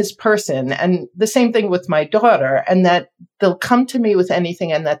I'm his person, and the same thing with my daughter, and that they'll come to me with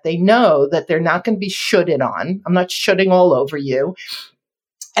anything and that they know that they're not going to be shooted on. I'm not shooting all over you.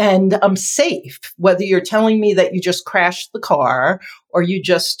 And I'm safe, whether you're telling me that you just crashed the car or you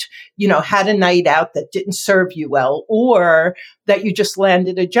just, had a night out that didn't serve you well, or that you just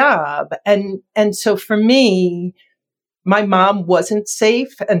landed a job. And so for me, my mom wasn't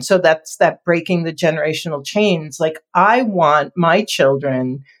safe. And so that's that breaking the generational chains. Like, I want my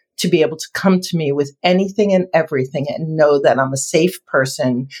children to be able to come to me with anything and everything and know that I'm a safe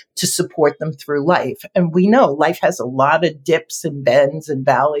person to support them through life. And we know life has a lot of dips and bends and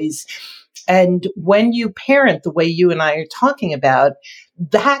valleys. And when you parent the way you and I are talking about,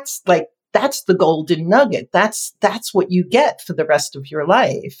 that's the golden nugget. That's what you get for the rest of your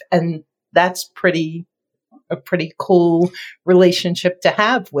life. And that's a pretty cool relationship to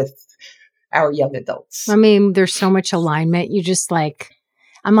have with our young adults. I mean, there's so much alignment. You just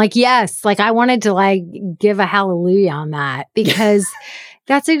I'm like, yes, I wanted to give a hallelujah on that, because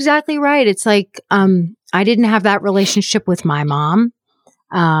that's exactly right. It's like, I didn't have that relationship with my mom.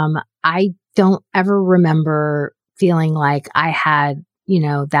 I don't ever remember feeling like I had,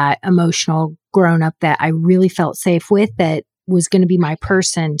 that emotional grown up that I really felt safe with, that was going to be my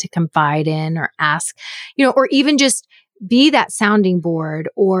person to confide in or ask, or even just be that sounding board,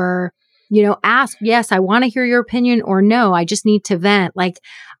 or, ask, yes, I want to hear your opinion, or no, I just need to vent. Like,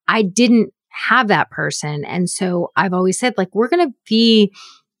 I didn't have that person. And so I've always said, like, we're going to be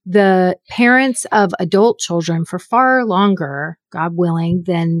the parents of adult children for far longer, God willing,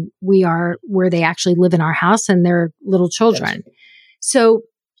 than we are where they actually live in our house and they're little children. So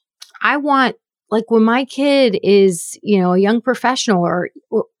I want, like, when my kid is, a young professional or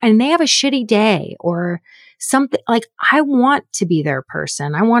and they have a shitty day or something, like, I want to be their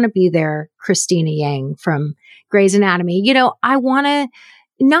person. I want to be their Christina Yang from Grey's Anatomy. I want to,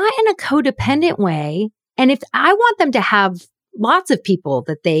 not in a codependent way. And if I want them to have lots of people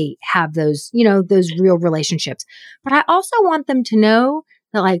that they have those, those real relationships, but I also want them to know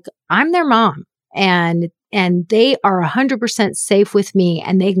that, like, I'm their mom and they are 100% safe with me,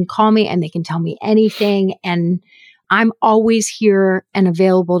 and they can call me and they can tell me anything. And I'm always here and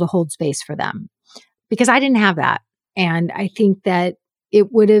available to hold space for them, because I didn't have that. And I think that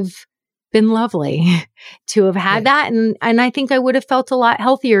it would have been lovely to have had that. And I think I would have felt a lot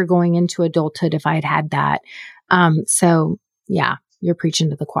healthier going into adulthood if I had had that. So yeah, you're preaching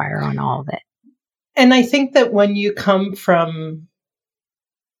to the choir on all of it. And I think that when you come from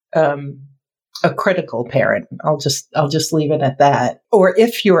a critical parent, I'll just leave it at that. Or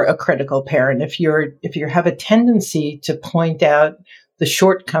if you're a critical parent, if you have a tendency to point out the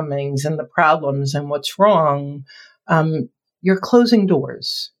shortcomings and the problems and what's wrong, you're closing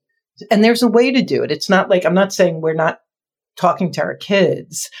doors. And there's a way to do it. It's not like, I'm not saying we're not talking to our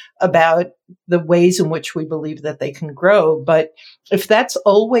kids about the ways in which we believe that they can grow. But if that's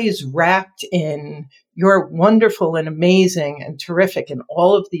always wrapped in you're wonderful and amazing and terrific in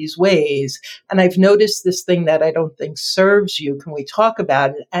all of these ways, and I've noticed this thing that I don't think serves you, can we talk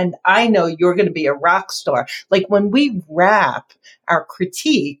about it? And I know you're going to be a rock star. Like, when we wrap our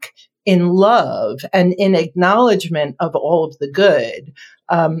critique in love and in acknowledgement of all of the good,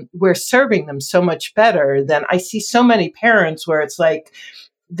 we're serving them so much better than I see so many parents where it's like,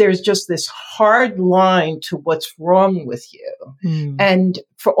 there's just this hard line to what's wrong with you. And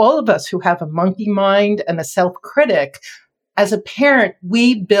for all of us who have a monkey mind and a self-critic, as a parent,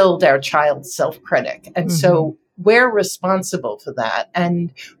 we build our child's self-critic. And so we're responsible for that.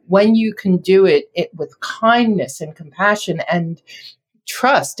 And when you can do it with kindness and compassion and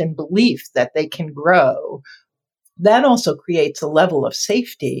trust and belief that they can grow, that also creates a level of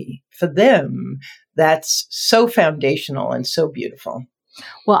safety for them that's so foundational and so beautiful.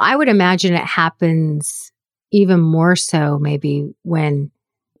 Well, I would imagine it happens even more so maybe when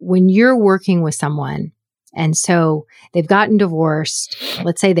you're working with someone, and so they've gotten divorced.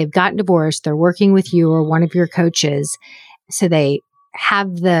 Let's say they've gotten divorced, they're working with you or one of your coaches, so they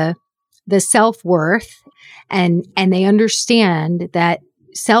have the self-worth and they understand that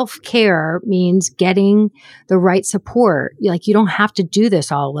self-care means getting the right support. Like, you don't have to do this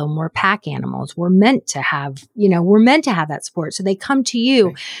all alone. We're pack animals. We're meant to have that support. So they come to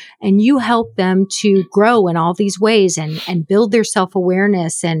you and you help them to grow in all these ways and build their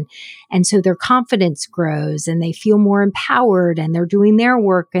self-awareness. And so their confidence grows and they feel more empowered and they're doing their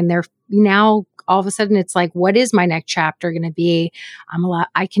work, and they're now all of a sudden it's like, what is my next chapter going to be?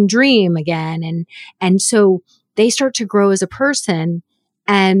 I can dream again. And so they start to grow as a person.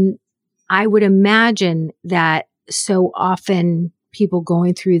 And I would imagine that so often people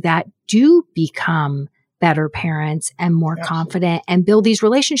going through that do become better parents and more confident and build these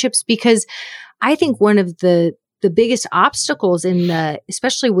relationships, because I think one of the biggest obstacles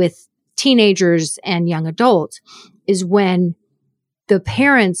especially with teenagers and young adults, is when the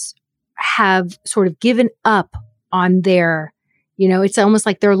parents have sort of given up on their, it's almost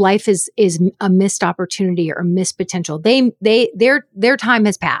like their life is a missed opportunity or missed potential. Their time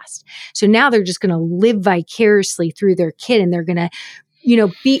has passed. So now they're just going to live vicariously through their kid, and they're going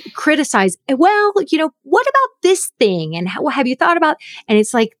to, be criticized. Well, what about this thing? And how have you thought about? And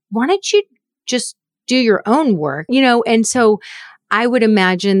it's like, why don't you just do your own work? And so I would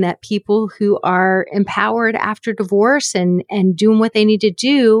imagine that people who are empowered after divorce and doing what they need to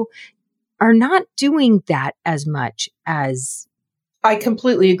do are not doing that as much as. I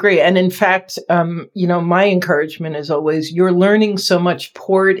completely agree. And in fact, my encouragement is always, you're learning so much,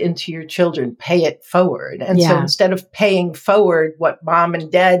 pour it into your children, pay it forward. And so instead of paying forward what mom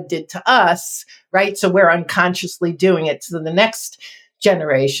and dad did to us, right? So we're unconsciously doing it to the next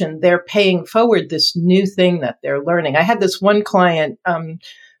generation. They're paying forward this new thing that they're learning. I had this one client,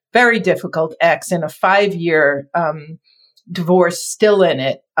 very difficult ex in a 5-year divorce still in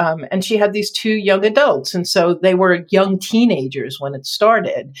it. And she had these 2 young adults. And so they were young teenagers when it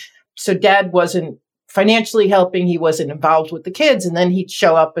started. So dad wasn't financially helping. He wasn't involved with the kids. And then he'd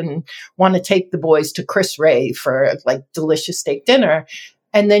show up and want to take the boys to Chris Ray for like delicious steak dinner.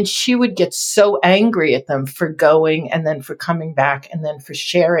 And then she would get so angry at them for going and then for coming back and then for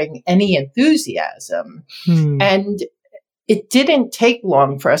sharing any enthusiasm. And it didn't take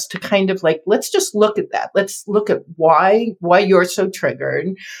long for us to kind of like, let's just look at that. Let's look at why you're so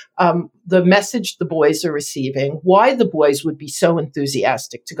triggered, the message the boys are receiving, why the boys would be so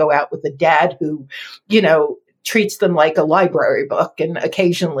enthusiastic to go out with a dad who, treats them like a library book and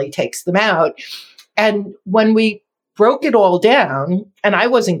occasionally takes them out. And when we broke it all down, and I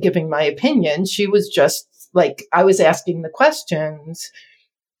wasn't giving my opinion, she was just like, I was asking the questions,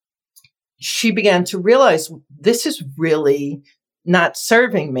 she began to realize this is really not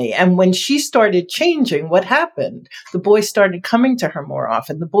serving me. And when she started changing, what happened? The boys started coming to her more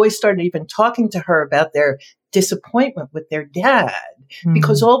often. The boys started even talking to her about their disappointment with their dad,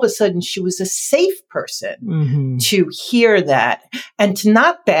 because all of a sudden she was a safe person to hear that and to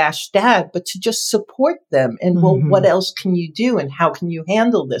not bash dad, but to just support them. And well, what else can you do? And how can you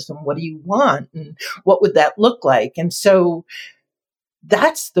handle this? And what do you want? And what would that look like? And so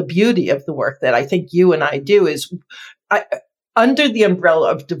that's the beauty of the work that I think you and I do is under the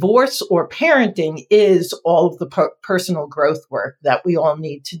umbrella of divorce or parenting is all of the personal growth work that we all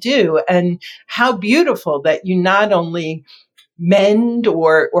need to do. And how beautiful that you not only mend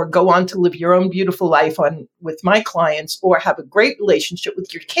or go on to live your own beautiful life with my clients or have a great relationship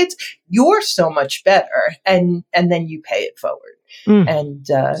with your kids, you're so much better. And then you pay it forward. And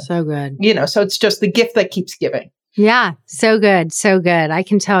so good. So it's just the gift that keeps giving. Yeah. So good. So good. I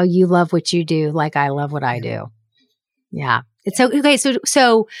can tell you love what you do like I love what I do. Yeah. It's so okay.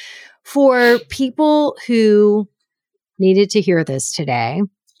 So for people who needed to hear this today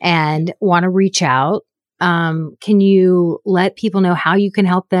and want to reach out, can you let people know how you can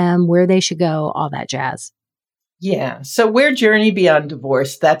help them, where they should go, all that jazz? Yeah. So we're Journey Beyond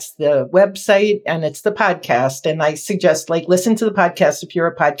Divorce. That's the website and it's the podcast. And I suggest listen to the podcast if you're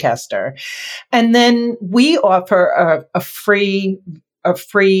a podcaster. And then we offer a free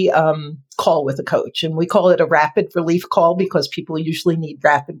call with a coach. And we call it a rapid relief call because people usually need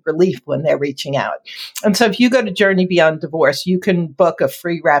rapid relief when they're reaching out. And so if you go to Journey Beyond Divorce, you can book a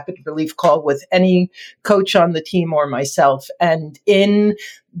free rapid relief call with any coach on the team or myself. And in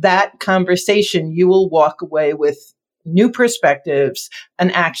that conversation, you will walk away with new perspectives, an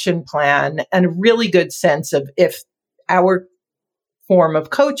action plan, and a really good sense of if our form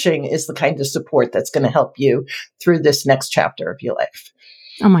of coaching is the kind of support that's going to help you through this next chapter of your life.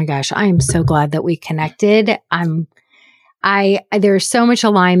 Oh my gosh, I am so glad that we connected. There's so much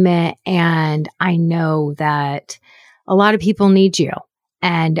alignment, and I know that a lot of people need you.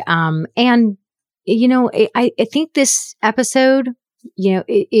 And I think this episode,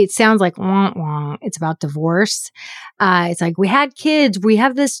 it sounds like wah, wah. It's about divorce. It's like we had kids, we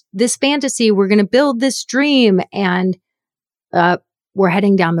have this fantasy, we're going to build this dream, and we're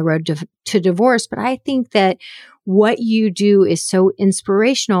heading down the road to divorce. But I think that what you do is so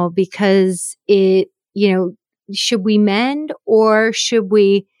inspirational because should we mend or should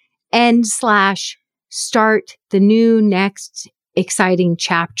we start the new next exciting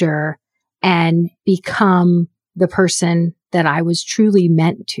chapter and become the person that I was truly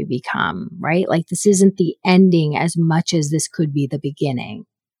meant to become, right? Like this isn't the ending as much as this could be the beginning.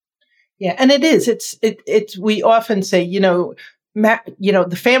 Yeah. And it is. It's, we often say,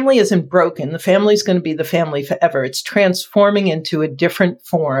 the family isn't broken. The family is going to be the family forever. It's transforming into a different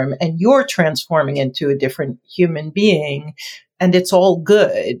form, and you're transforming into a different human being, and it's all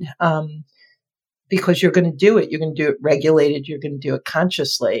good because you're going to do it. You're going to do it regulated. You're going to do it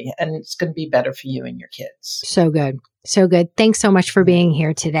consciously, and it's going to be better for you and your kids. So good. So good. Thanks so much for being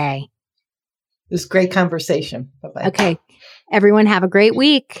here today. It was a great conversation. Bye-bye. Okay. Everyone have a great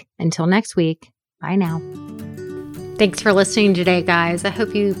week. Until next week. Bye now. Thanks for listening today, guys. I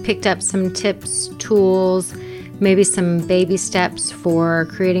hope you picked up some tips, tools, maybe some baby steps for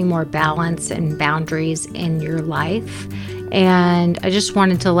creating more balance and boundaries in your life. And I just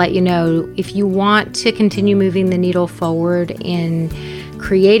wanted to let you know, if you want to continue moving the needle forward in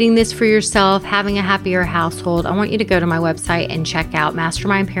creating this for yourself, having a happier household, I want you to go to my website and check out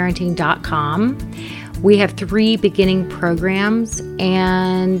mastermindparenting.com. We have 3 beginning programs.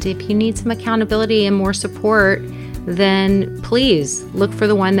 And if you need some accountability and more support, then please look for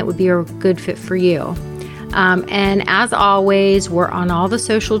the one that would be a good fit for you. And as always, we're on all the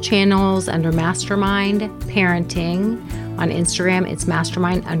social channels under Mastermind Parenting. On Instagram, it's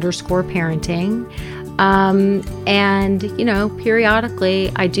mastermind_parenting. And,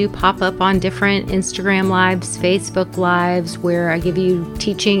 periodically I do pop up on different Instagram lives, Facebook lives, where I give you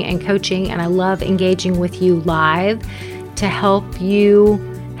teaching and coaching, and I love engaging with you live to help you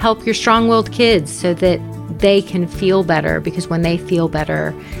help your strong-willed kids so that they can feel better, because when they feel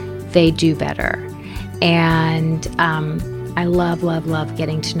better, they do better. And I love, love, love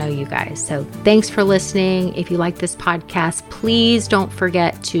getting to know you guys. So thanks for listening. If you like this podcast, please don't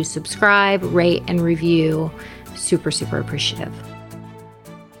forget to subscribe, rate, and review. Super, super appreciative.